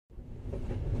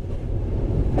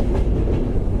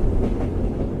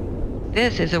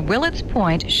This is a Willets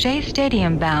Point Shea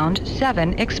Stadium bound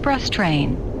 7 express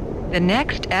train. The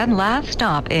next and last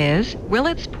stop is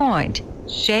Willets Point,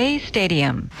 Shea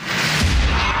Stadium.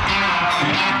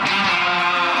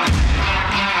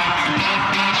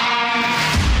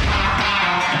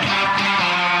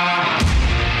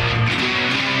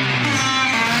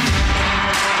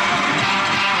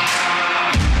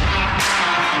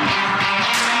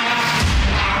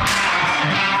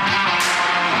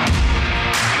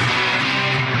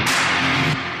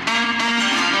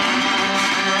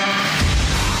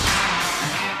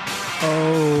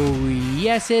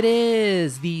 Yes, it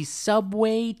is the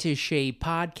Subway to Shea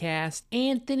podcast.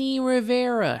 Anthony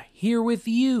Rivera here with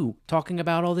you, talking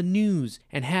about all the news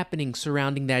and happenings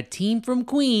surrounding that team from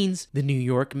Queens, the New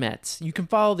York Mets. You can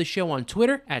follow the show on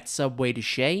Twitter at Subway to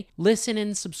Shea. Listen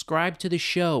and subscribe to the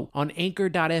show on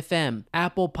Anchor.fm,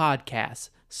 Apple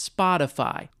Podcasts,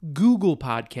 Spotify, Google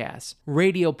Podcasts,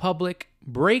 Radio Public,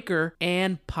 Breaker,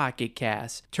 and Pocket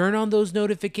Cast. Turn on those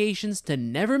notifications to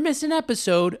never miss an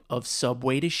episode of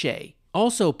Subway to Shea.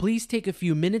 Also, please take a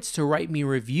few minutes to write me a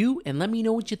review and let me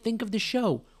know what you think of the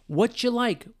show. What you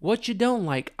like, what you don't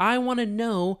like. I want to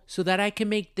know so that I can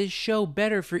make this show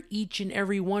better for each and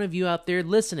every one of you out there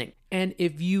listening. And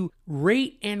if you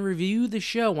rate and review the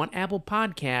show on Apple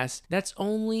Podcasts, that's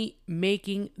only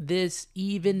making this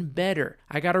even better.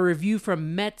 I got a review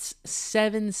from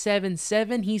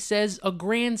Mets777. He says, a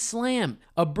grand slam,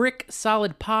 a brick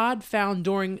solid pod found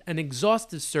during an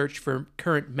exhaustive search for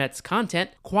current Mets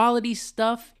content, quality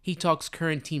stuff. He talks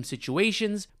current team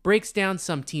situations, breaks down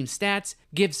some team stats,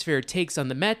 gives fair takes on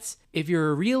the Mets. If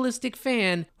you're a realistic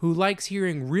fan who likes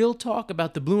hearing real talk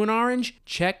about the blue and orange,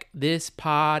 check this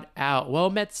pod out.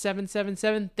 Well,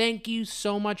 Mets777, thank you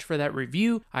so much for that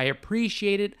review. I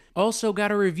appreciate it. Also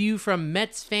got a review from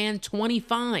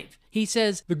MetsFan25. He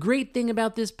says, the great thing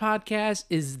about this podcast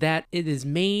is that it is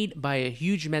made by a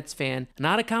huge Mets fan,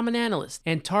 not a common analyst,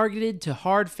 and targeted to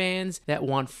hard fans that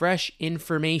want fresh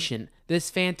information. This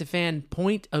fan-to-fan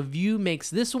point of view makes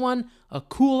this one a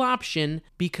cool option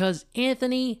because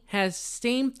Anthony has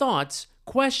same thoughts,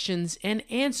 questions, and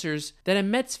answers that a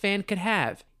Mets fan could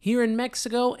have. Here in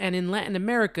Mexico and in Latin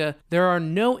America, there are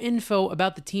no info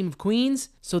about the team of Queens,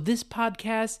 so this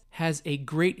podcast has a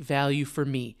great value for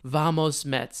me. Vamos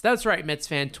Mets. That's right, Mets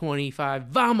fan 25.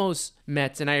 Vamos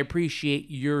Mets, and I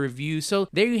appreciate your review. So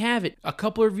there you have it. A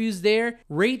couple of reviews there.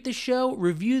 Rate the show,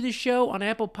 review the show on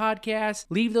Apple Podcasts.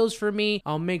 Leave those for me.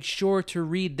 I'll make sure to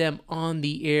read them on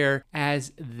the air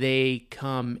as they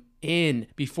come in.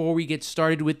 Before we get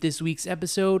started with this week's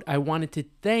episode, I wanted to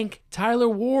thank Tyler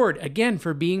Ward again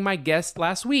for being my guest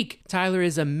last week. Tyler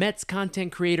is a Mets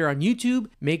content creator on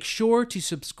YouTube. Make sure to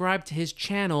subscribe to his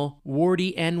channel,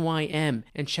 Wardy NYM,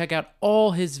 and check out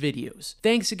all his videos.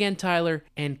 Thanks again, Tyler,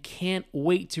 and can't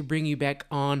wait to bring you back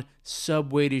on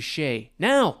Subway to Shea.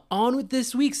 Now, on with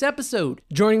this week's episode.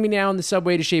 Joining me now on the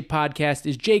Subway to Shea podcast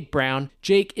is Jake Brown.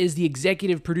 Jake is the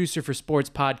executive producer for sports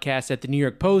podcasts at the New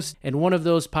York Post, and one of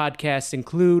those podcasts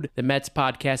include the Mets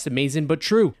podcast Amazing But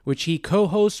True, which he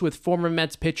co-hosts with former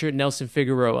Mets pitcher Nelson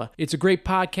Figueroa. It's a great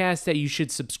podcast that you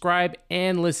should subscribe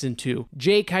and listen to.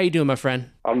 Jake, how you doing, my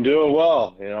friend? I'm doing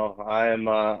well. I am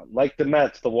like the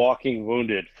Mets, the walking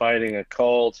wounded, fighting a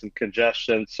cold, some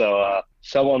congestion. So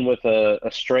someone with a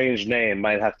strange name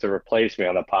might have to replace me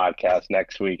on the podcast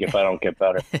next week if I don't get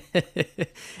better.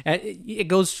 It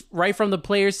goes right from the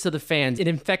players to the fans. It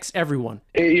infects everyone.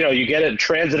 You get it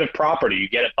transitive property. You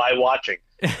get it by watching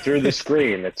through the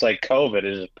screen. It's like COVID.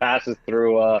 It just passes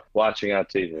through watching on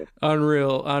TV.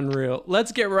 Unreal.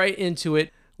 Let's get right into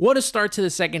it. What a start to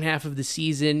the second half of the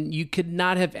season. You could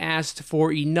not have asked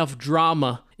for enough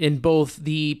drama in both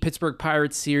the Pittsburgh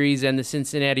Pirates series and the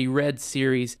Cincinnati Reds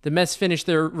series. The Mets finished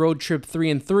their road trip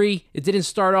 3-3. It didn't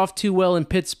start off too well in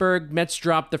Pittsburgh. Mets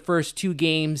dropped the first 2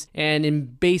 games, and in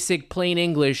basic plain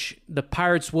English, the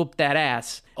Pirates whooped that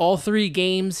ass. All 3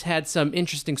 games had some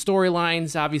interesting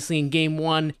storylines. Obviously, in Game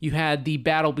 1, you had the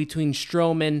battle between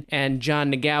Stroman and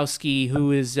John Nogowski,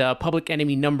 who is public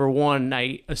enemy number 1,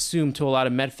 I assume, to a lot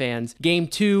of Met fans. Game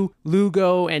 2,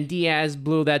 Lugo and Diaz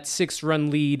blew that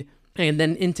 6-run lead. And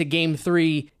then into Game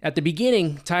 3, at the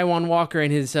beginning, Taijuan Walker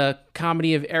and his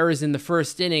comedy of errors in the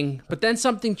first inning. But then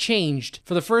something changed.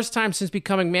 For the first time since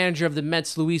becoming manager of the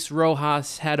Mets, Luis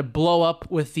Rojas had a blow-up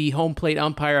with the home plate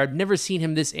umpire. I've never seen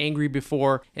him this angry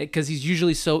before because he's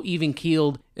usually so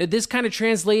even-keeled This kind of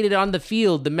translated on the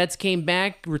field. The Mets came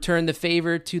back, returned the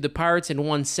favor to the Pirates and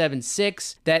won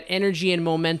 7-6. That energy and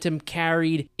momentum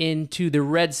carried into the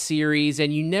Reds series,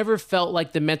 and you never felt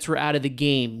like the Mets were out of the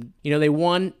game. You know, they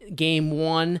won game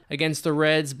 1 against the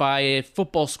Reds by a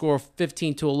football score of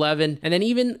 15-11, and then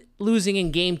even losing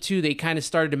in game 2, they kind of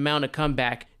started to mount a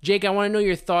comeback. Jake, I want to know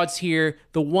your thoughts here.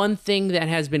 The one thing that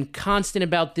has been constant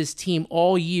about this team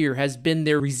all year has been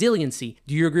their resiliency.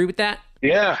 Do you agree with that?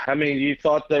 Yeah, I mean, you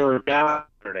thought they were down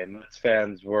yesterday. Mets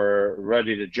fans were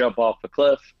ready to jump off the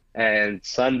cliff. And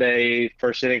Sunday,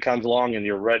 first inning comes along and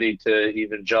you're ready to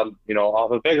even jump,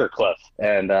 off a bigger cliff.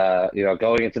 And,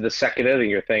 going into the second inning,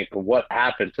 you're thinking, what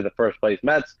happened to the first place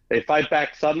Mets? They fight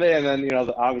back Sunday. And then,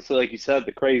 obviously, like you said,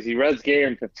 the crazy Reds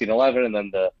game, 15-11, and then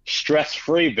the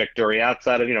stress-free victory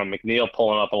outside of, McNeil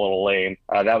pulling up a little lane.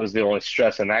 That was the only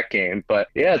stress in that game. But,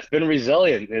 yeah, it's been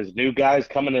resilient. There's new guys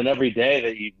coming in every day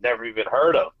that you've never even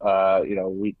heard of.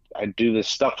 I do this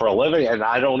stuff for a living, and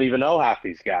I don't even know half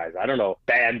these guys. I don't know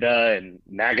Banda and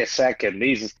Nagasek and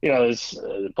these, this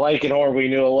Blankenhorn we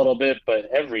knew a little bit, but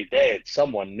every day it's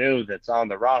someone new that's on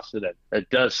the roster that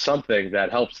does something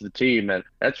that helps the team, and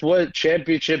that's what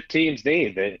championship teams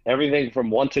need. Everything from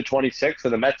 1 to 26,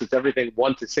 and the Mets it's everything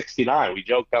 1 to 69. We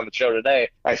joked on the show today.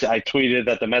 I tweeted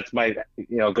that the Mets might,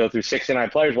 go through 69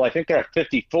 players. Well, I think they're at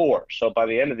 54, so by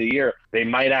the end of the year, they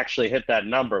might actually hit that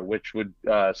number, which would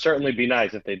certainly be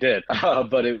nice if they did.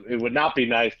 But it would not be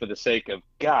nice for the sake of,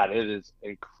 God, it is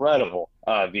incredible,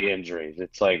 the injuries.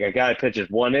 It's like a guy pitches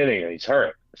 1 inning and he's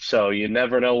hurt. So you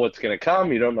never know what's going to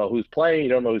come. You don't know who's playing. You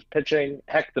don't know who's pitching.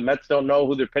 Heck, the Mets don't know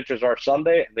who their pitchers are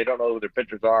Sunday, and they don't know who their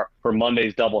pitchers are for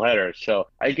Monday's doubleheaders. So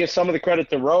I give some of the credit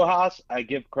to Rojas. I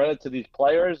give credit to these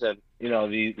players and,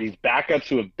 these backups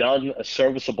who have done a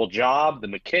serviceable job, the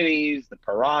McKinneys, the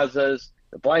Perazzas,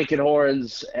 the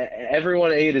Blankenhorns,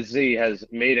 everyone A to Z has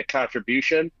made a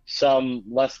contribution, some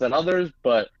less than others,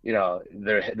 but,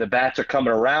 the bats are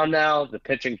coming around now. The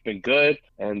pitching's been good,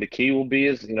 and the key will be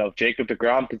if Jacob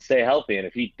deGrom can stay healthy, and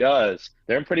if he does,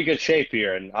 they're in pretty good shape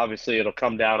here, and obviously it'll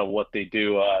come down to what they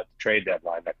do trade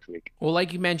deadline next week. Well,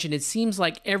 like you mentioned, it seems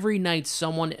like every night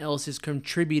someone else is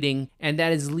contributing, and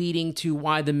that is leading to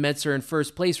why the Mets are in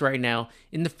first place right now.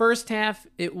 In the first half,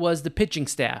 it was the pitching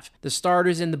staff. The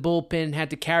starters and the bullpen had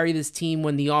to carry this team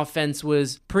when the offense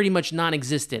was pretty much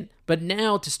non-existent. But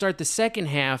now, to start the second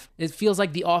half, it feels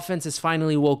like the offense has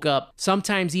finally woke up,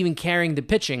 sometimes even carrying the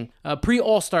pitching.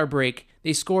 Pre-All-Star break,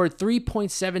 they scored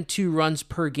 3.72 runs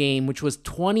per game, which was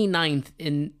 29th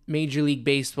in Major League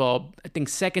Baseball. I think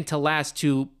second to last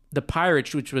to the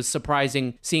Pirates, which was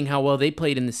surprising seeing how well they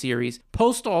played in the series.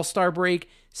 Post-All-Star break,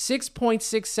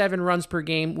 6.67 runs per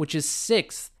game, which is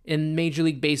 6th in Major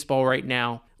League Baseball right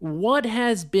now. What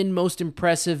has been most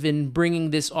impressive in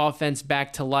bringing this offense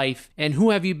back to life, and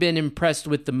who have you been impressed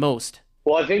with the most?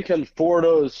 Well, I think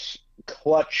Conforto's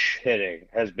clutch hitting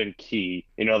has been key.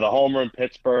 The homer in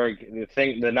Pittsburgh,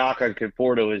 the knock on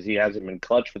Conforto is he hasn't been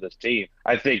clutch for this team.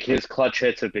 I think his clutch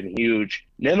hits have been huge.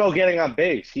 Nimmo getting on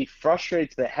base, he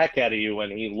frustrates the heck out of you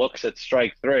when he looks at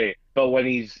strike 3. But when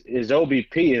his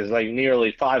OBP is like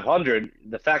nearly 500,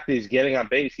 the fact that he's getting on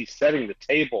base, he's setting the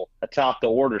table atop the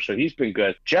order, so he's been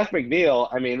good. Jeff McNeil,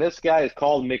 I mean, this guy is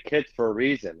called McHits for a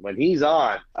reason. When he's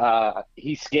on,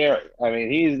 he's scary. I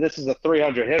mean, this is a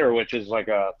 300 hitter, which is like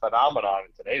a phenomenon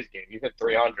in today's game. You hit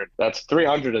 300. That's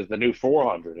 300 is the new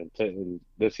 400 in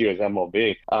this year's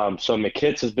MLB. So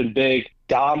McHits has been big.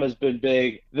 Dom has been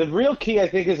big. The real key, I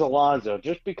think, is Alonso,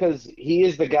 just because he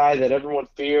is the guy that everyone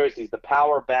fears. He's the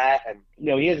power bat, and,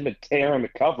 he hasn't been tearing the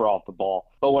cover off the ball.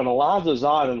 But when Alonso's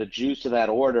on and the juice of that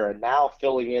order, and now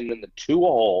filling in the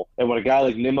 2-hole, and when a guy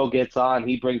like Nimmo gets on,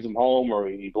 he brings him home, or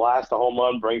he blasts a home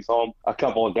run, brings home a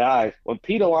couple of guys. When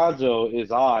Pete Alonso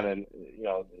is on, and,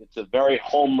 it's a very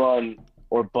home run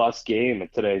or bust game in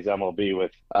today's MLB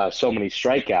with so many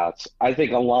strikeouts. I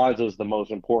think Alonso's the most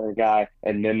important guy,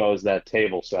 and Nimmo's that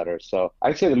table setter. So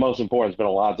I'd say the most important has been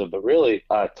Alonso, but really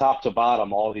top to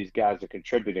bottom, all these guys are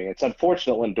contributing. It's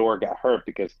unfortunate Lindor got hurt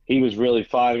because he was really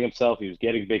finding himself. He was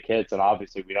getting big hits, and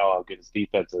obviously we know how good his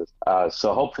defense is.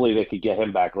 So hopefully they could get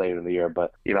him back later in the year.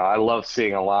 But, I love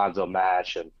seeing Alonso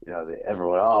match, and,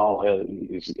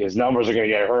 everyone, his numbers are going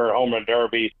to get hurt. Home run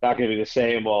derby, not going to be the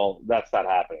same. Well, that's not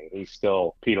happening. He's still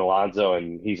Pete Alonso,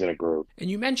 and he's in a groove. And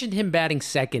you mentioned him batting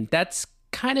second. That's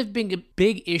kind of been a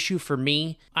big issue for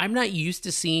me. I'm not used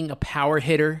to seeing a power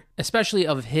hitter, especially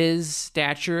of his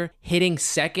stature, hitting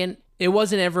second. It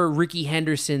wasn't ever Ricky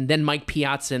Henderson, then Mike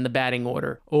Piazza in the batting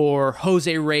order, or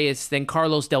Jose Reyes, then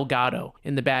Carlos Delgado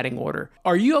in the batting order.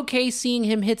 Are you okay seeing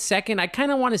him hit second? I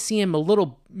kind of want to see him a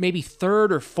little, maybe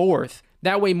third or fourth.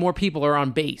 That way more people are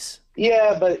on base.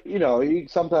 Yeah, but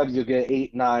sometimes you get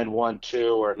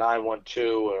 8-9-1-2 or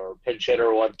 9-1-2 or pinch hitter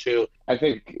 1-2. I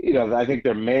think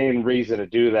their main reason to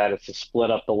do that is to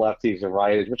split up the lefties and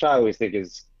righties, which I always think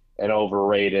is an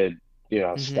overrated,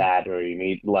 stat, where you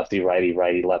need lefty, righty,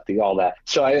 righty, lefty, all that.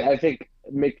 So I think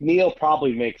McNeil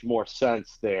probably makes more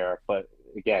sense there, but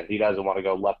again, he doesn't want to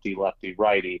go lefty, lefty,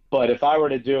 righty. But if I were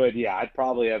to do it, yeah, I'd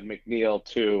probably have McNeil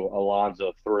 2,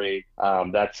 Alonso 3.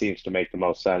 That seems to make the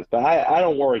most sense. But I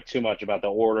don't worry too much about the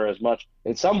order as much.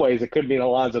 In some ways, it could mean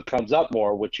Alonso comes up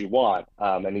more, which you want.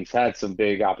 And he's had some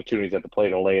big opportunities at the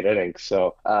plate in late innings.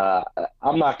 So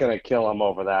I'm not going to kill him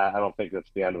over that. I don't think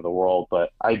that's the end of the world.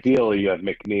 But ideally, you have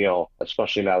McNeil,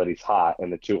 especially now that he's hot in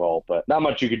the 2-hole. But not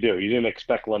much you could do. You didn't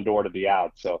expect Lindor to be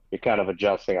out. So you're kind of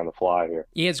adjusting on the fly here.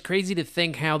 Yeah, it's crazy to think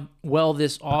how well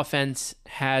this offense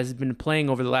has been playing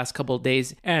over the last couple of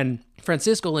days. And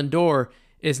Francisco Lindor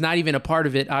is not even a part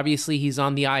of it. Obviously, he's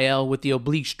on the IL with the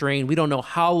oblique strain. We don't know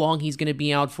how long he's going to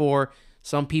be out for.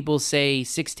 Some people say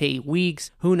 6 to 8 weeks.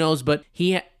 Who knows? But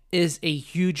he is a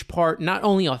huge part, not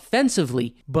only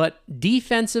offensively, but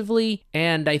defensively.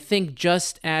 And I think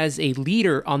just as a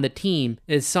leader on the team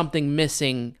is something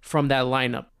missing from that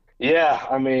lineup. Yeah,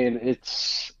 I mean,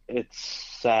 it's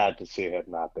sad to see him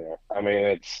not there. I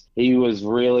mean, he was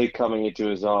really coming into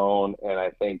his own, and I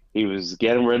think he was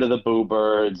getting rid of the boo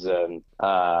birds, and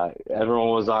everyone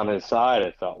was on his side,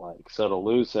 it felt like. So to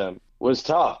lose him was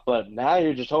tough, but now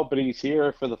you're just hoping he's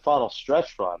here for the final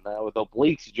stretch run. Now with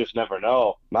obliques, you just never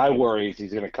know. My worry is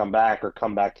he's going to come back or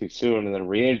come back too soon and then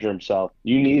re-injure himself.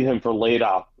 You need him for late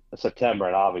September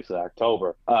and obviously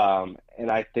October. And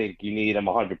I think you need him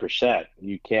 100%.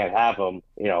 You can't have him,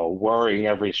 worrying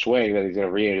every swing that he's going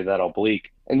to re-injure that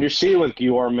oblique. And you're seeing with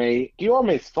Guillorme.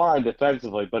 Guillorme's fine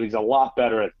defensively, but he's a lot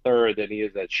better at third than he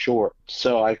is at short.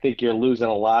 So I think you're losing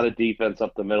a lot of defense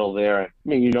up the middle there. I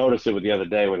mean, you noticed it with the other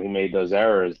day when he made those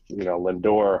errors.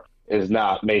 Lindor is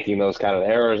not making those kind of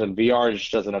errors, and VR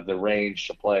just doesn't have the range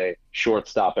to play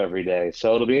shortstop every day.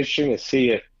 So it'll be interesting to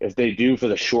see if they do for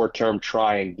the short term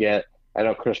try and get, I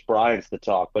know Chris Bryant's the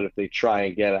talk, but if they try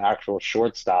and get an actual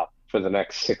shortstop for the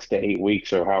next 6 to 8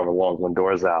 weeks or however long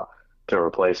Lindor's out to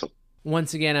replace him.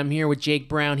 Once again, I'm here with Jake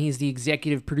Brown. He's the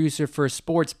executive producer for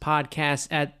sports podcasts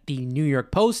at the New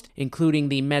York Post, including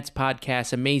the Mets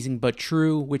podcast Amazing But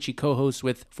True, which he co-hosts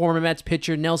with former Mets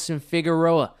pitcher Nelson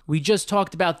Figueroa. We just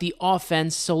talked about the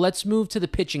offense, so let's move to the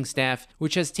pitching staff,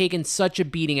 which has taken such a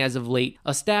beating as of late.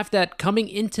 A staff that coming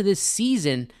into this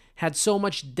season had so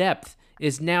much depth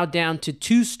is now down to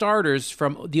 2 starters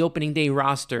from the opening day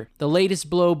roster. The latest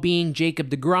blow being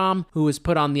Jacob deGrom, who was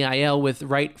put on the IL with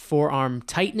right forearm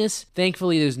tightness.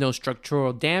 Thankfully, there's no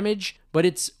structural damage, but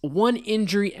it's one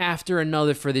injury after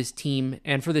another for this team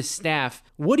and for this staff.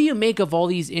 What do you make of all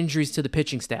these injuries to the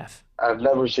pitching staff? I've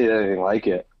never seen anything like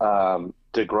it.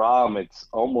 DeGrom, it's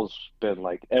almost been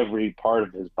like every part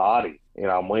of his body.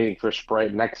 I'm waiting for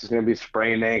sprain. Next is going to be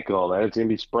sprained ankle. Then it's going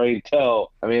to be sprained toe.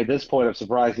 I mean, at this point, I'm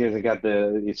surprised he hasn't got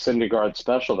the Syndergaard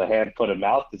special, the hand, foot, and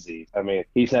mouth disease. I mean,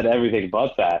 he's had everything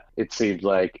but that. It seems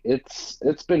like it's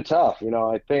been tough.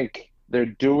 I think they're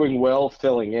doing well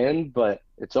filling in, but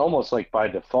it's almost like by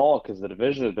default because the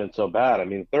division has been so bad. I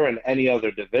mean, if they're in any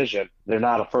other division, they're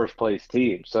not a first-place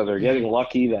team. So they're getting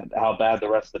lucky that how bad the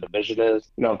rest of the division is.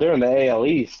 If they're in the AL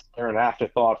East, they're an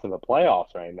afterthought for the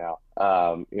playoffs right now.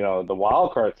 The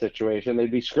wild card situation,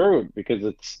 they'd be screwed because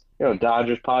it's,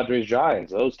 Dodgers, Padres,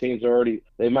 Giants. Those teams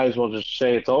they might as well just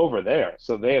say it's over there.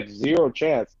 So they have zero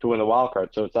chance to win the wild card.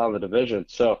 So it's out of the division.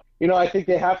 So, I think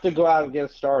they have to go out and get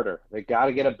a starter. They got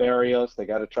to get a Berrios. They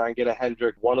got to try and get a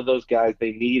Hendrick. One of those guys,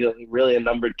 they need really a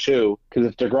number 2. Because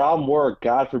if DeGrom were,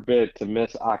 God forbid, to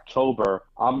miss October,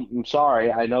 I'm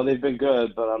sorry. I know they've been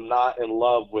good, but I'm not in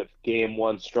love with Game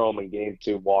 1 Stroman, Game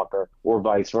 2 Walker, or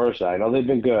vice versa. I know they've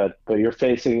been good, but you're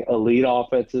facing elite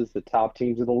offenses, the top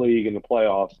teams in the league in the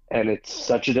playoffs, and it's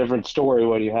such a different story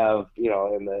when you have,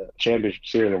 in the Championship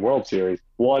Series and World Series,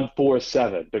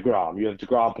 1-4-7 DeGrom. You have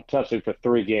DeGrom potentially for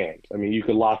 3 games. I mean, you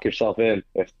could lock yourself in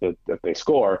if they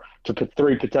score to put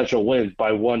 3 potential wins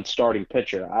by 1 starting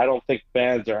pitcher. I don't think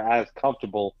fans are as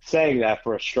comfortable saying that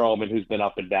for a Stroman who's been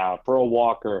up and down, for a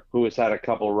Walker who has had a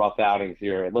couple rough outings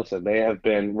here. And listen, they have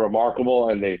been remarkable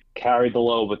and they've carried the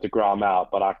load with DeGrom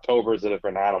out, but October is a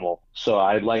different animal. So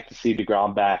I'd like to see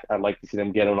DeGrom back. I'd like to see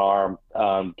them get an arm.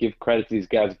 Give credit to these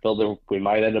guys. We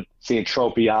might end up seeing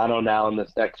Tropiano now in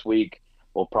this next week.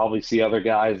 We'll probably see other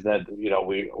guys that,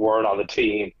 we weren't on the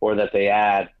team or that they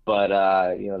add. But,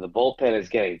 the bullpen is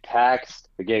getting taxed.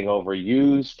 They're getting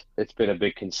overused. It's been a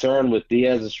big concern with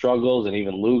Diaz's struggles and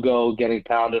even Lugo getting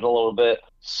pounded a little bit.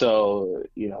 So,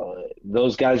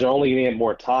 those guys are only going to get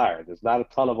more tired. There's not a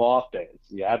ton of off days.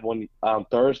 You had one on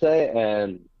Thursday,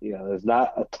 and, there's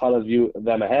not a ton of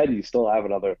them ahead. You still have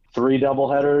another 3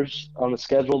 doubleheaders on the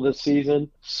schedule this season.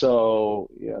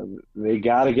 So, they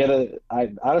got to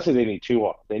honestly, they need 2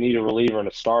 off. They need a reliever and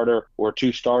a starter or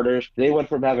 2 starters. They went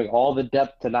from having all the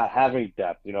depth to not having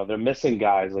depth. They're missing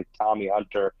guys like Tommy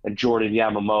Hunter and Jordan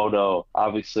Yamamoto.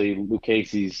 Obviously,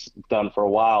 Lucchese's done for a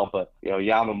while, but,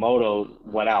 Yamamoto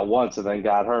went out once and then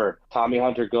got hurt. Tommy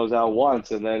Hunter goes out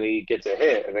once and then he gets a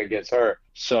hit and then gets hurt.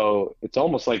 So it's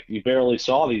almost like you barely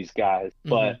saw these guys,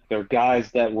 but they're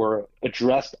guys that were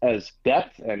addressed as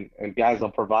depth and guys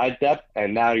that provide depth.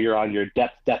 And now you're on your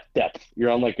depth.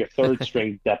 You're on like your third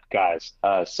string depth guys.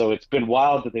 So it's been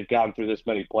wild that they've gotten through this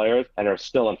many players and are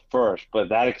still in first, but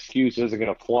that excuse isn't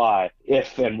going to fly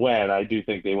if and when I do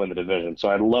think they win the division. So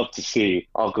I'd love to see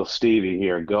Uncle Stevie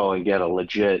here go and get a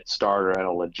legit starter and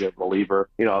a legit reliever.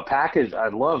 A package.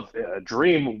 I'd love in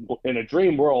a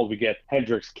dream world, we get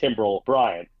Hendricks, Kimbrel,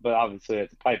 Bryant, but obviously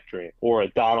it's a pipe dream, or a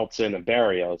Donaldson and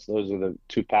Barrios. Those are the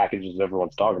 2 packages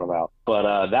everyone's talking about.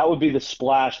 But that would be the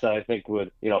splash that I think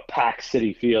would, pack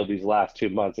Citi Field these last 2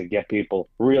 months and get people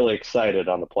really excited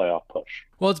on the playoff push.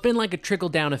 Well, it's been like a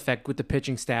trickle-down effect with the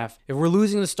pitching staff. If we're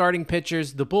losing the starting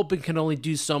pitchers, the bullpen can only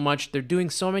do so much. They're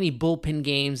doing so many bullpen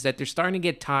games that they're starting to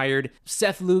get tired.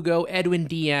 Seth Lugo, Edwin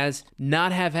Diaz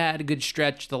not have had a good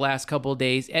stretch the last couple of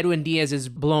days. Edwin Diaz has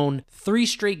blown 3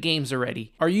 straight games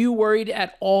already. Are you worried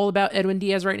at all about Edwin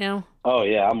Diaz right now? Oh,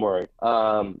 yeah, I'm worried.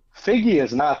 Figgy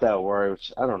is not that worried,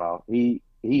 which I don't know.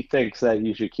 He thinks that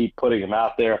you should keep putting him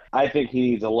out there. I think he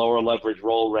needs a lower leverage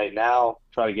role right now,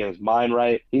 try to get his mind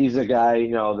right. He's a guy,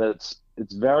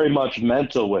 it's very much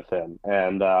mental with him.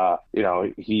 And,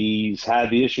 he's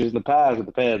had the issues in the past with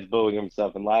the fans booing him and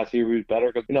stuff. And last year he was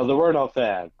better because, there were no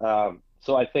fans.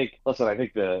 So I think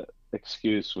the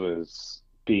excuse was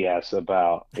BS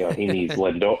about, he needs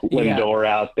Lindor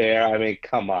out there. I mean,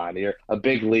 come on. You're a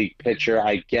big league pitcher.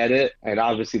 I get it. And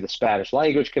obviously the Spanish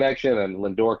language connection and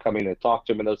Lindor coming to talk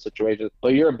to him in those situations.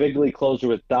 But you're a big league closer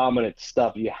with dominant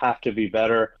stuff. You have to be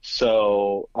better.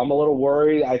 So I'm a little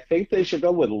worried. I think they should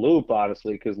go with Loop,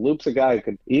 honestly, because Loop's a guy who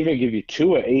could even give you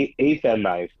 2 at 8th and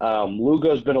 9th.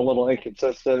 Lugo's been a little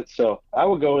inconsistent. So I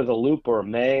would go with a Loop or a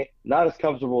May. Not as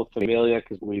comfortable with Familia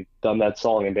because we've done that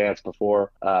song and dance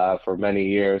before for many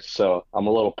years. So I'm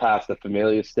a little past the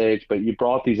Familia stage. But you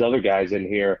brought these other guys in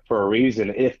here for a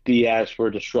reason. If Diaz were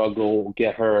to struggle,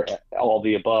 get hurt, all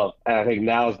the above. And I think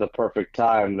now's the perfect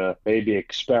time to maybe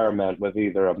experiment with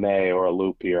either a May or a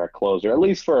Loop here at closer. At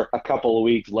least for a couple of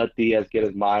weeks, let Diaz get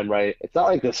his mind right. It's not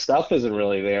like the stuff isn't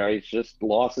really there. He's just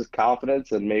lost his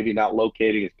confidence and maybe not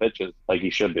locating his pitches like he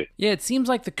should be. Yeah, it seems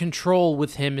like the control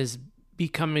with him is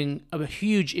becoming a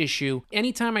huge issue.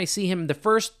 Anytime I see him, the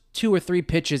first 2 or 3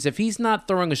 pitches, if he's not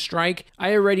throwing a strike,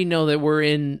 I already know that we're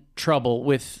in trouble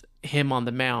with him on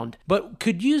the mound. But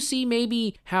could you see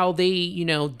maybe how they,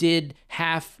 did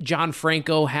half John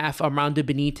Franco, half Armando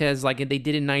Benitez like they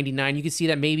did in 99? You could see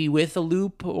that maybe with a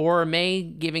Loop or a May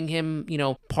giving him,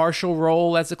 partial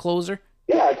role as a closer?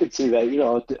 Yeah, I could see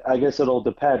that. I guess it'll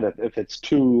depend. If it's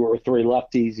 2 or 3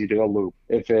 lefties, you do a Loop.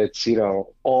 If it's,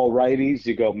 all righties,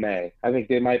 you go May. I think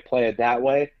they might play it that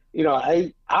way.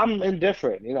 I'm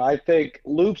indifferent. I think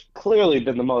Loop's clearly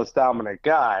been the most dominant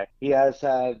guy. He has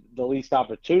had the least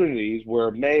opportunities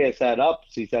where May has had ups,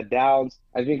 he's had downs.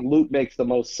 I think Loop makes the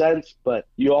most sense, but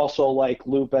you also like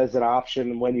Loop as an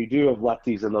option when you do have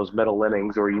lefties in those middle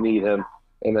innings or you need him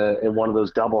in one of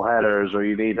those double headers, or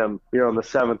you need him, in the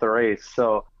 7th or 8th.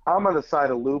 So I'm on the side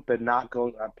of Loop and not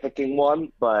picking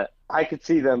one, but I could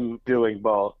see them doing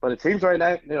both. But it seems right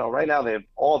now they have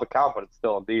all the confidence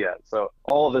still in Diaz. So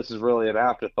all of this is really an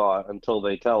afterthought until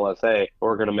they tell us, hey,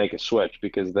 we're going to make a switch,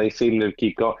 because they seem to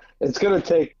keep going. It's going to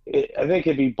take, I think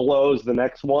if he blows the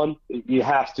next one, you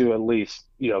have to at least,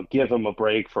 give him a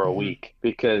break for a week,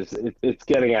 because it's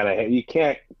getting out of hand. You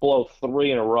can't blow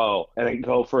 3 in a row and then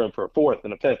go for him for a 4th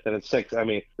and a 5th and a 6th. I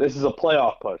mean, this is a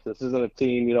playoff push. This isn't a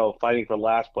team, fighting for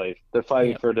last place. They're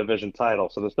fighting for a division title.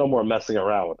 So there's no more messing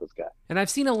around with this guy. And I've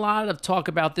seen a lot of talk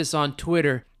about this on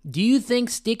Twitter. Do you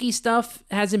think sticky stuff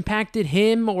has impacted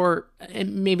him, or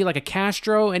maybe like a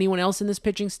Castro, anyone else in this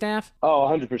pitching staff? Oh,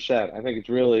 100%. I think it's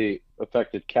really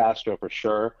affected Castro for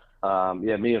sure.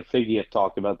 Me and Figgy have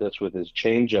talked about this with his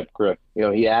changeup grip.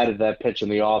 He added that pitch in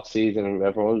the offseason, and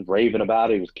everyone was raving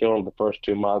about it. He was killing the first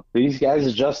 2 months. These guys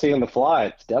adjusting on the fly,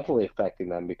 it's definitely affecting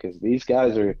them, because these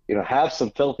guys are, have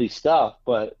some filthy stuff,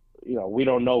 but we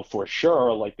don't know for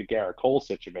sure, like the Garrett Cole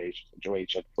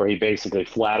situation where he basically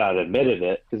flat out admitted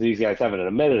it, because these guys haven't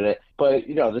admitted it. But,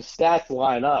 the stats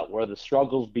line up where the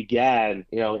struggles began,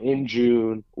 in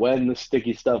June when the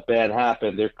sticky stuff ban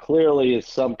happened. There clearly is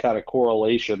some kind of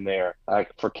correlation there,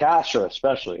 for Castro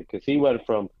especially, because he went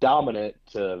from dominant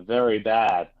to very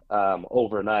bad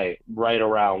overnight, right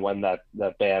around when that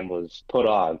ban was put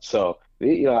on. So,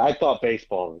 I thought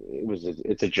baseball,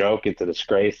 it's a joke, it's a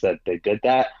disgrace that they did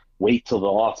that. Wait till the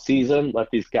off season, let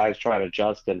these guys try and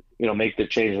adjust and, make the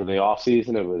change in the off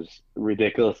season. It was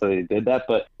ridiculous that they did that,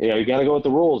 but you got to go with the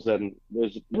rules. And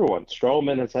there's everyone.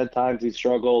 Stroman has had times he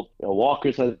struggled.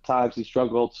 Walker's had times he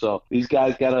struggled. So these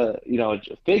guys got to,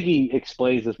 Figgy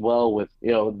explains as well with,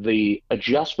 the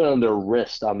adjustment on their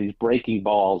wrist on these breaking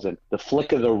balls and the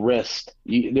flick of the wrist.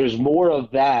 There's more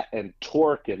of that and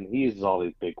torque, and he uses all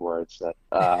these big words that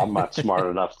I'm not smart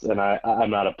enough, and I'm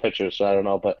not a pitcher, so I don't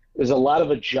know. But there's a lot of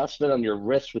adjustment on your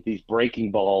wrist with these breaking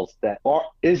balls that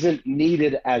isn't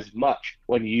needed as much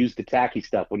when you use the tacky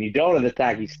stuff. When you don't have the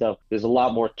tacky stuff, there's a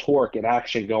lot more torque and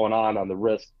action going on the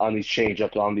wrist, on these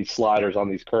changeups, on these sliders, on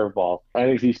these curveballs. I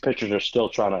think these pitchers are still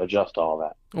trying to adjust to all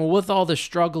that. Well, with all the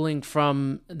struggling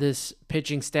from this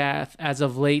pitching staff as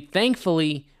of late,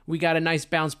 thankfully, we got a nice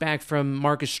bounce back from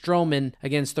Marcus Stroman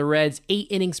against the Reds. 8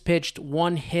 innings pitched,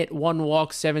 1 hit, 1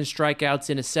 walk, 7 strikeouts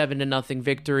in a 7-0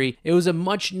 victory. It was a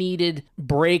much-needed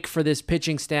break for this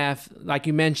pitching staff. Like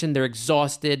you mentioned, they're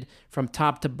exhausted from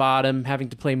top to bottom, having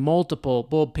to play multiple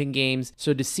bullpen games.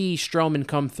 So to see Stroman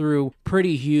come through,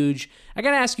 pretty huge. I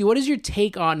got to ask you, what is your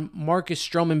take on Marcus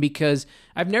Stroman? Because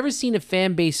I've never seen a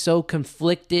fan base so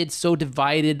conflicted, so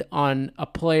divided on a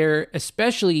player,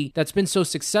 especially that's been so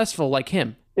successful like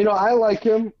him. I like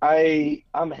him.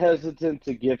 I'm hesitant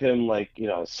to give him a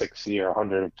 6-year,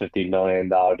 $150 million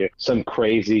deal, some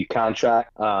crazy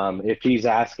contract. If he's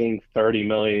asking $30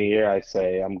 million a year, I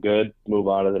say I'm good. Move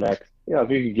on to the next.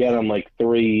 If you could get him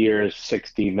 3 years,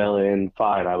 $60 million,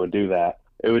 fine, I would do that.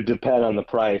 It would depend on the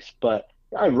price, but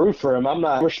I root for him.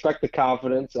 I respect the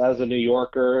confidence as a New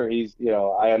Yorker. He's,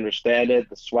 I understand it,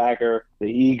 the swagger, the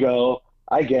ego.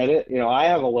 I get it. I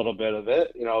have a little bit of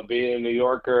it, being a New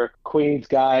Yorker, Queens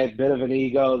guy, a bit of an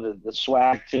ego, the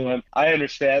swag to him. I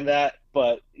understand that.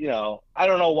 But, I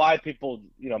don't know why people,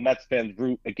 Mets fans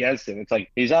root against him. It's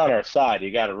like, he's on our side.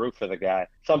 You got to root for the guy.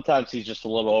 Sometimes he's just a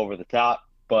little over the top.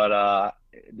 But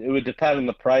it would depend on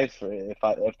the price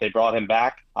if they brought him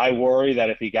back. I worry that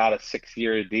if he got a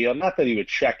 6-year deal, not that he would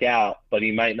check out, but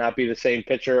he might not be the same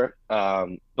pitcher.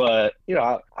 But,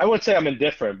 I would say I'm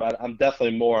indifferent, but I'm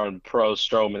definitely more on pro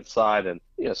Stroman side. And,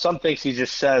 some things he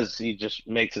just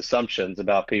makes assumptions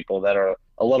about people that are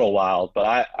a little wild.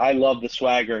 But I love the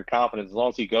swagger and confidence as long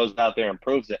as he goes out there and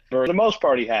proves it. For the most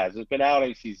part, he has. There's been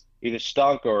outings he's either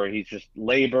stunk or he's just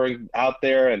laboring out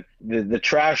there. And the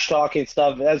trash talking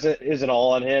stuff isn't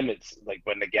all on him. It's like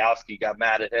when Nogowski got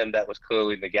mad at him, that was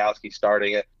clearly Nogowski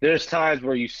starting it. There's times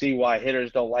where you see why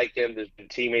hitters don't like him. There's been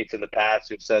teammates in the past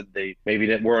who said they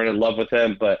maybe weren't in love with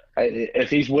him. But if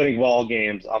he's winning ball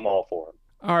games, I'm all for him.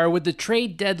 All right, with the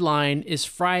trade deadline is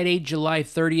Friday, July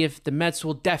 30th, the Mets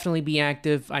will definitely be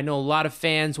active. I know a lot of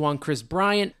fans want Kris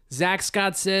Bryant. Zach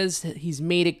Scott says he's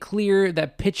made it clear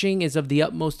that pitching is of the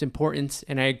utmost importance,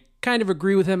 and I kind of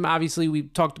agree with him. Obviously, we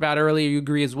talked about earlier, you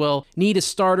agree as well. Need a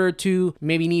starter or two,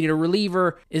 maybe needed a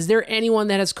reliever. Is there anyone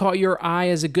that has caught your eye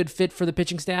as a good fit for the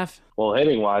pitching staff? Well,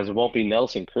 hitting-wise, it won't be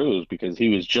Nelson Cruz because he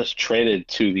was just traded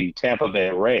to the Tampa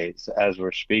Bay Rays as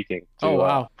we're speaking.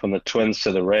 From the Twins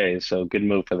to the Rays. So good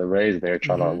move for the Rays there,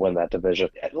 trying to win that division.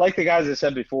 Like the guys I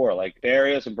said before, like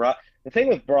Barrios and Brian. The thing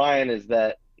with Brian is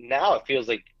that now it feels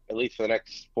like, at least for the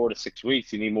next 4 to 6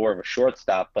 weeks, you need more of a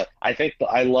shortstop. But I think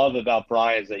what I love about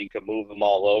Brian is that you can move them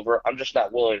all over. I'm just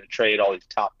not willing to trade all these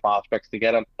top prospects to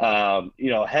get them.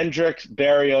 Hendricks,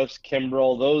 Barrios,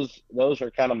 Kimbrel, those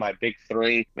are kind of my big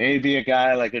three. Maybe a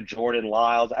guy like a Jordan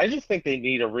Lyles. I just think they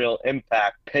need a real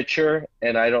impact pitcher,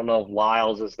 and I don't know if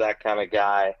Lyles is that kind of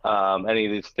guy. Any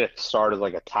of these fifth starters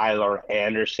like a Tyler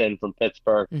Anderson from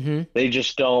Pittsburgh, they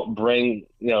just don't bring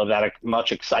that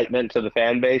much excitement to the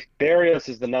fan base. Barrios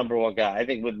is the number one guy. I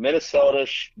think with Minnesota,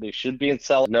 they should be in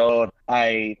sell mode.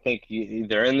 I think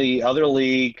they're in the other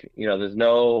league. There's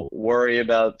no worry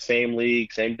about same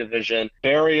league, same division.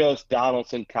 Barrios,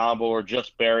 Donaldson combo, or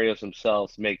just Barrios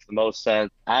himself makes the most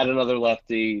sense. Add another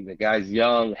lefty. The guy's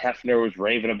young. Hefner was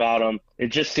raving about him. It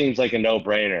just seems like a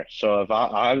no-brainer. So if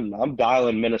I'm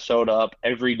dialing Minnesota up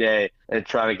every day and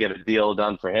trying to get a deal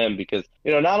done for him because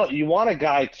you want a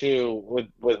guy too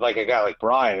with like a guy like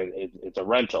Brian. It's a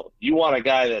rental. You want a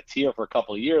guy that's here for a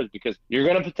couple of years because you're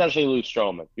going to potentially lose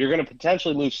Stroman. You're going to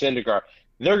potentially lose Syndergaard.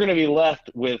 they're going to be left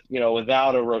with,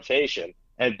 without a rotation.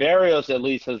 And Berrios at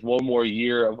least has one more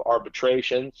year of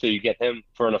arbitration, so you get him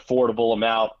for an affordable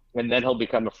amount, and then he'll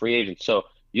become a free agent. So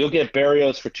you'll get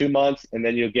Berrios for 2 months, and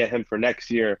then you'll get him for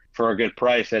next year for a good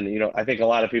price. And, I think a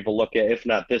lot of people look at, if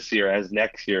not this year, as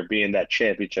next year being that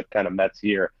championship kind of Mets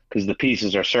year, because the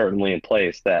pieces are certainly in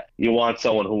place that you want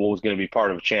someone who was going to be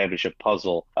part of a championship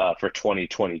puzzle for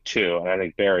 2022. And I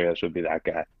think Berrios would be that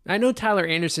guy. I know Tyler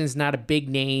Anderson's not a big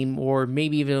name, or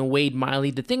maybe even a Wade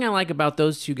Miley. The thing I like about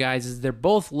those two guys is they're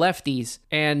both lefties,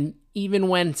 and even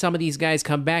when some of these guys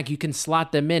come back, you can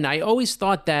slot them in. I always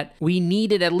thought that we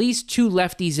needed at least 2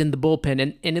 lefties in the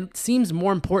bullpen, and it seems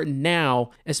more important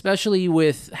now, especially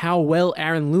with how well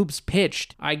Aaron Loops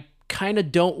pitched. I kind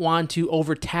of don't want to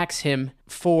overtax him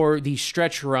for the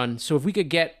stretch run. So if we could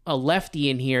get a lefty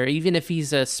in here, even if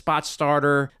he's a spot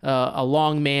starter, a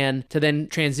long man, to then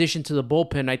transition to the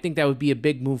bullpen, I think that would be a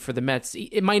big move for the Mets.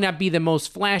 It might not be the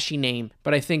most flashy name,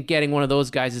 but I think getting one of those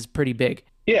guys is pretty big.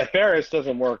 Yeah, if Berrios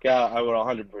doesn't work out, I would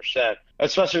 100%.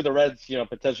 Especially the Reds,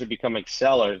 potentially becoming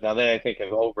sellers. Now, they, I think, have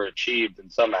overachieved in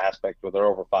some aspect where they're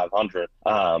over 500.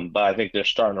 But I think they're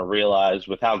starting to realize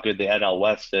with how good the NL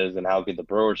West is and how good the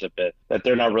Brewers have been, that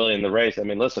they're not really in the race. I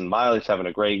mean, listen, Miley's having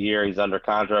a great year. He's under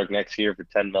contract next year for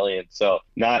 $10 million. So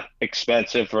not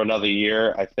expensive for another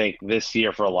year. I think this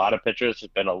year for a lot of pitchers has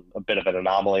been a bit of an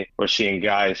anomaly. We're seeing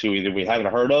guys who either we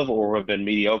haven't heard of or have been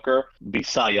mediocre be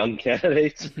Cy Young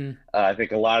candidates. Mm-hmm. I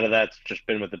think a lot of that's just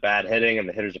been with the bad hitting and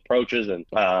the hitters' approaches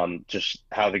and just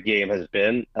how the game has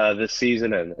been this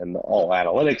season and all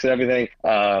analytics and everything.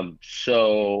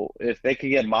 So if they could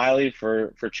get Miley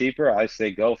for cheaper, I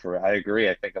say go for it. I agree.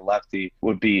 I think a lefty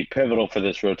would be pivotal for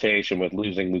this rotation with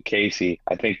losing Lucchesi.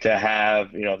 I think to have,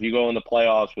 if you go in the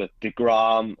playoffs with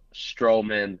DeGrom,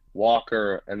 Stroman,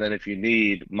 Walker, and then if you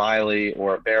need Miley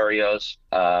or Berrios,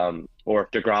 or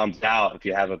if DeGrom's out, if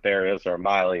you have a Berrios or a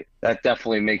Miley, that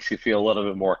definitely makes you feel a little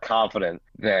bit more confident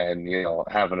than,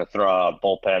 having to throw out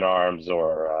bullpen arms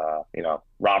or,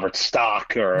 Robert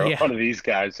Stock or one of these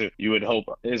guys who you would hope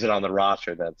isn't on the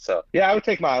roster then. So, yeah, I would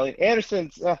take Miley.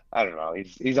 Anderson's, I don't know.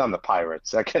 He's on the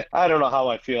Pirates. I don't know how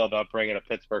I feel about bringing a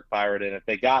Pittsburgh Pirate in. If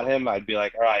they got him, I'd be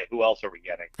like, all right, who else are we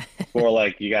getting? Or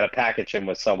like you got to package him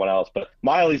with someone else. But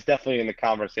Miley's definitely in the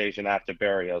conversation after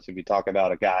Berrios if you talk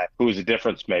about a guy who's a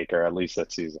difference maker, at least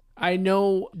this season. I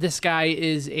know this guy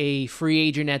is a free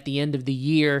agent at the end of the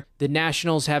year. The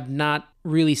Nationals have not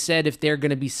really said if they're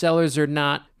going to be sellers or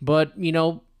not, but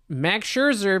Max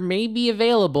Scherzer may be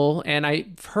available, and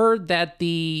I've heard that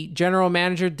the general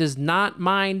manager does not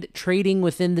mind trading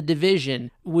within the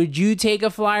division. Would you take a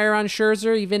flyer on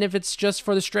Scherzer, even if it's just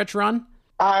for the stretch run?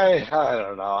 I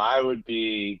don't know. I would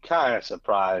be kind of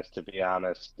surprised, to be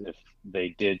honest, if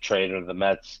they did trade into the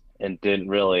Mets and didn't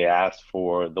really ask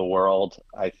for the world.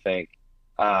 I think,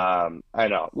 I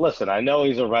know. Listen, I know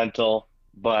he's a rental,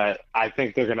 but I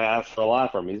think they're going to ask for a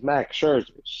lot from him. He's Max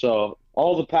Scherzer. So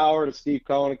all the power to Steve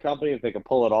Cohen and company if they can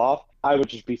pull it off. I would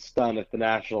just be stunned if the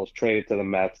Nationals traded to the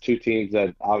Mets, two teams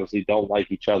that obviously don't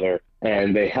like each other,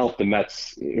 and they help the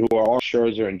Mets, who are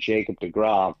Scherzer and Jacob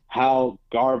deGrom. How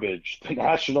garbage the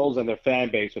Nationals and their fan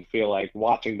base would feel like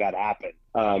watching that happen.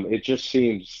 It just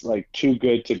seems like too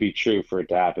good to be true for it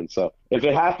to happen. So if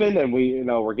it happened and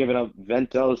we're giving up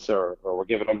Ventos or we're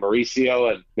giving up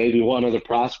Mauricio and maybe one other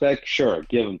prospect, sure,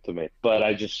 give them to me. But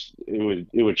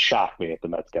it would shock me if the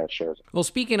Mets got Scherzer. Well,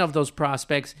 speaking of those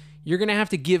prospects, you're going to have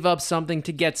to give up something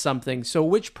to get something. So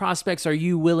which prospects are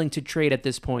you willing to trade at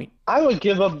this point? I would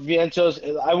give up Vientos.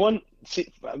 I wouldn't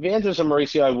see Vientos and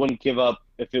Mauricio. I wouldn't give up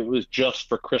if it was just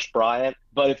for Chris Bryant.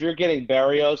 But if you're getting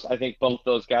Berrios, I think both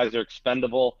those guys are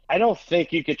expendable. I don't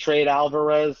think you could trade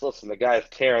Alvarez. Listen, the guy's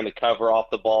tearing the cover off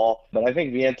the ball. But I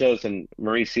think Vientos and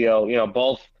Mauricio,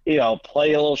 both,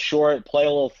 play a little short, play a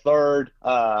little third.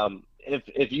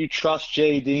 If you trust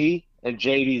JD, and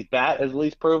JD's bat has at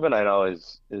least proven, I know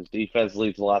his defense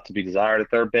leaves a lot to be desired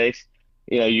at third base.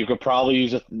 You could probably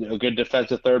use a good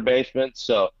defensive third baseman.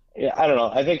 So, yeah, I don't know.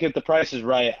 I think if the price is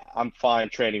right, I'm fine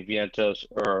trading Vientos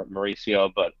or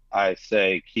Mauricio, but I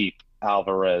say keep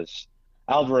Alvarez.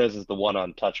 Alvarez is the one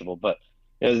untouchable, but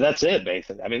that's it,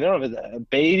 basically. I mean,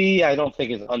 Beatty, I don't think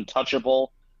is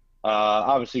untouchable.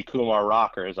 Obviously, Kumar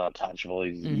Rocker is untouchable.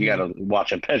 You got to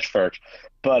watch him pitch first.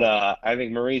 But I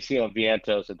think Mauricio and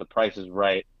Vientos, if the price is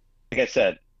right, like I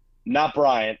said, not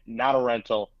Bryant, not a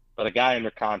rental, but a guy under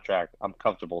contract, I'm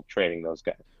comfortable trading those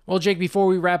guys. Well, Jake, before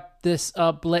we wrap this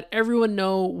up, let everyone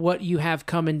know what you have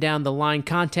coming down the line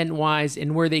content-wise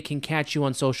and where they can catch you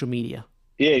on social media.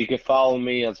 Yeah, you can follow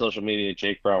me on social media,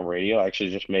 Jake Brown Radio. I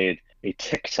actually just made a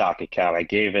TikTok account. I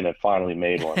gave in and finally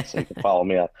made one, so you can follow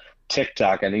me on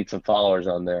TikTok. I need some followers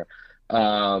on there.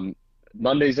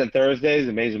 Mondays and Thursdays,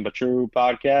 Amazing But True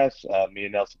podcast, me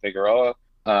and Nelson Figueroa.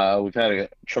 We've had a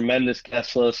tremendous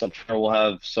guest list. I'm sure we'll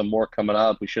have some more coming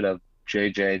up. We should have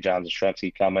JJ, John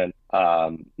Zastremski coming,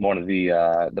 one of the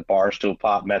Barstool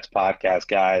Pop Mets podcast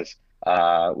guys.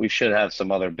 We should have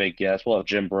some other big guests. We'll have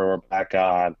Jim Brewer back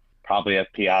on, probably have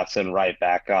Piazza and Wright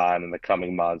back on in the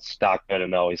coming months. Doc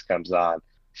Gooden always comes on.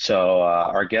 So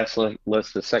our guest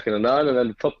list is second to none. And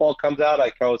then football comes out,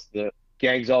 I host the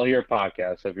Gangs All Here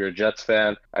podcast. So if you're a Jets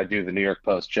fan, I do the New York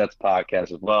Post Jets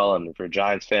podcast as well. And if you're a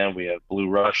Giants fan, we have Blue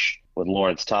Rush with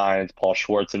Lawrence Tynes, Paul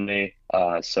Schwartz, and me.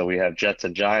 So we have Jets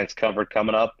and Giants covered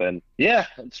coming up. And yeah,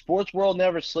 sports world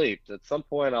never sleeps. At some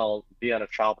point, I'll be on a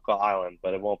tropical island,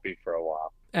 but it won't be for a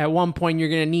while. At one point, you're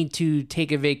going to need to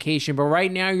take a vacation. But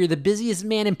right now, you're the busiest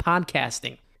man in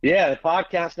podcasting. Yeah, the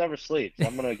podcast never sleeps.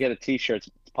 I'm going to get a T-shirt,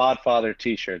 Podfather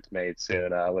T-shirts made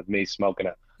soon with me smoking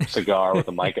a cigar with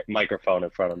a microphone in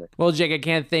front of me. Well, Jake, I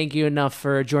can't thank you enough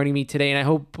for joining me today, and I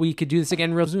hope we could do this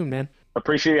again real soon, man.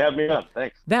 Appreciate you having me on.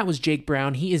 Thanks. That was Jake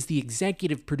Brown. He is the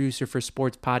executive producer for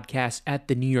sports podcasts at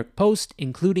the New York Post,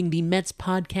 including the Mets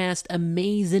podcast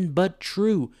Amazing But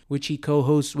True, which he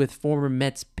co-hosts with former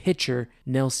Mets pitcher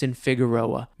Nelson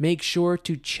Figueroa. Make sure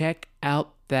to check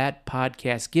out that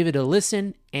podcast. Give it a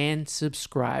listen and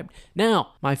subscribe.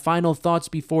 Now, my final thoughts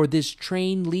before this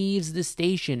train leaves the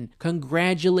station.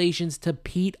 Congratulations to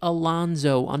Pete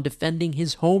Alonso on defending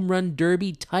his home run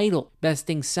derby title,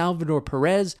 besting Salvador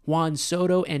Perez, Juan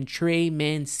Soto, and Trey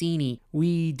Mancini.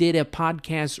 We did a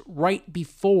podcast right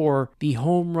before the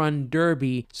home run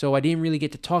derby, so I didn't really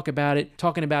get to talk about it.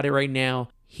 Talking about it right now.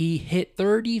 He hit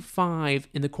 35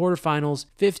 in the quarterfinals,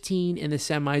 15 in the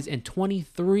semis, and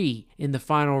 23 in the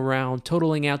final round,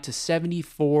 totaling out to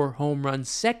 74 home runs,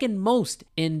 second most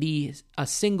in a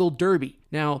single derby.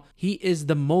 Now, he is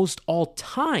the most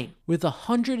all-time with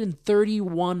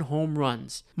 131 home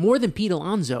runs. More than Pete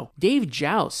Alonso. Dave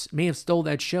Joust may have stole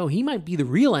that show. He might be the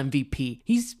real MVP.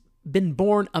 He's been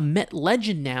born a Met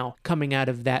legend now coming out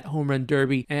of that home run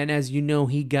derby. And as you know,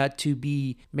 he got to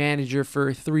be manager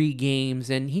for 3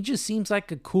 games. And he just seems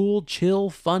like a cool,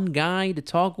 chill, fun guy to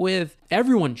talk with.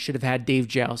 Everyone should have had Dave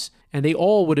Joust, and they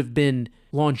all would have been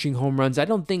launching home runs. I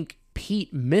don't think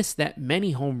Pete missed that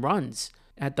many home runs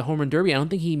at the home run derby. I don't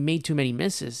think he made too many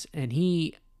misses. And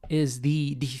he is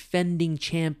the defending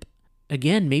champ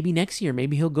again. Maybe next year.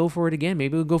 Maybe he'll go for it again.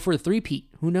 Maybe he'll go for a three-peat.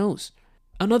 Who knows?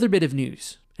 Another bit of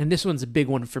news. And this one's a big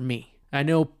one for me. I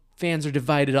know fans are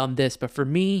divided on this, but for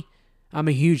me, I'm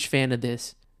a huge fan of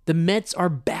this. The Mets are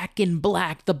back in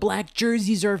black. The black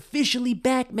jerseys are officially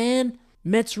back, man.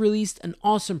 Mets released an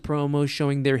awesome promo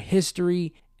showing their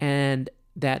history and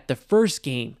that the first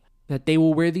game that they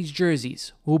will wear these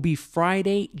jerseys will be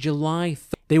Friday, July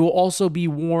 3rd. They will also be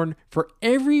worn for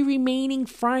every remaining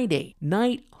Friday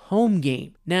night home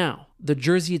game. Now, the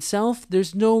jersey itself,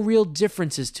 there's no real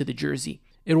differences to the jersey.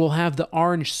 It will have the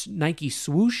orange Nike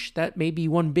swoosh. That may be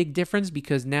one big difference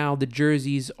because now the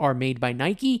jerseys are made by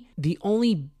Nike. The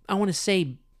only, I want to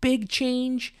say, big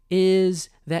change is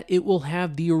that it will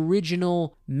have the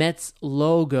original Mets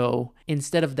logo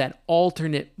instead of that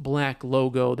alternate black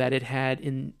logo that it had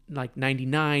in like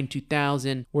 99,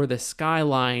 2000, where the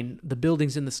skyline, the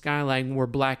buildings in the skyline were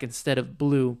black instead of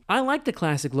blue. I like the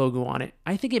classic logo on it.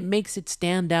 I think it makes it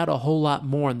stand out a whole lot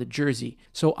more on the jersey.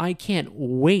 So I can't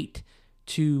wait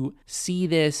to see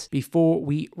this. Before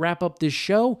we wrap up this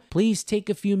show, please take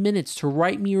a few minutes to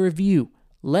write me a review.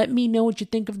 Let me know what you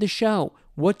think of the show,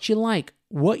 what you like,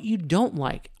 what you don't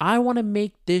like. I want to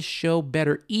make this show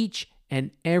better each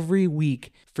and every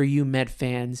week for you Met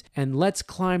fans. And let's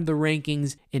climb the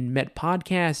rankings in Met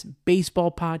podcasts,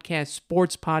 baseball podcasts,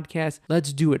 sports podcasts.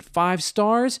 Let's do it. 5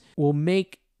 stars will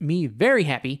make me very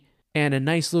happy, and a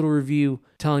nice little review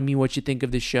telling me what you think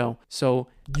of the show. So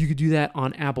you could do that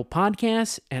on Apple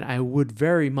Podcasts, and I would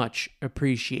very much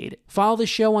appreciate it. Follow the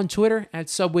show on Twitter at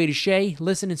Subway to Shea.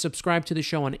 Listen and subscribe to the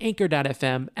show on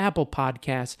Anchor.fm, Apple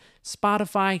Podcasts,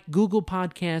 Spotify, Google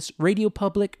Podcasts, Radio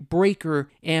Public,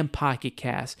 Breaker, and Pocket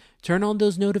Cast. Turn on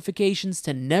those notifications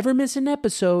to never miss an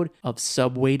episode of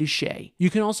Subway to Shea.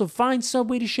 You can also find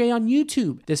Subway to Shea on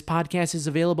YouTube. This podcast is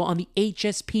available on the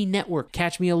HSP network.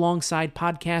 Catch me alongside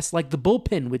podcasts like The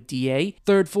Bullpen with DA,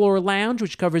 Third Floor Lounge,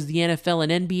 which covers the NFL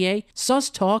and NBA, Sus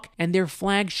Talk, and their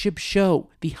flagship show,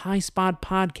 the High Spot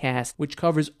Podcast, which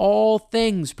covers all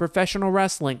things professional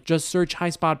wrestling. Just search High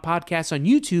Spot Podcast on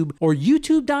YouTube or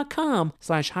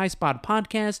youtube.com/High Spot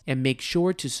Podcast and make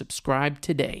sure to subscribe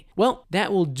today. Well,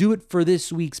 that will do it for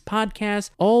this week's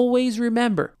podcast. Always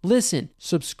remember, listen,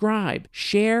 subscribe,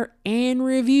 share, and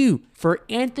review. For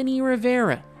Anthony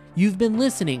Rivera, you've been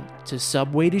listening to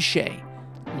Subway to Shea.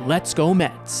 Let's go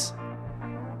Mets!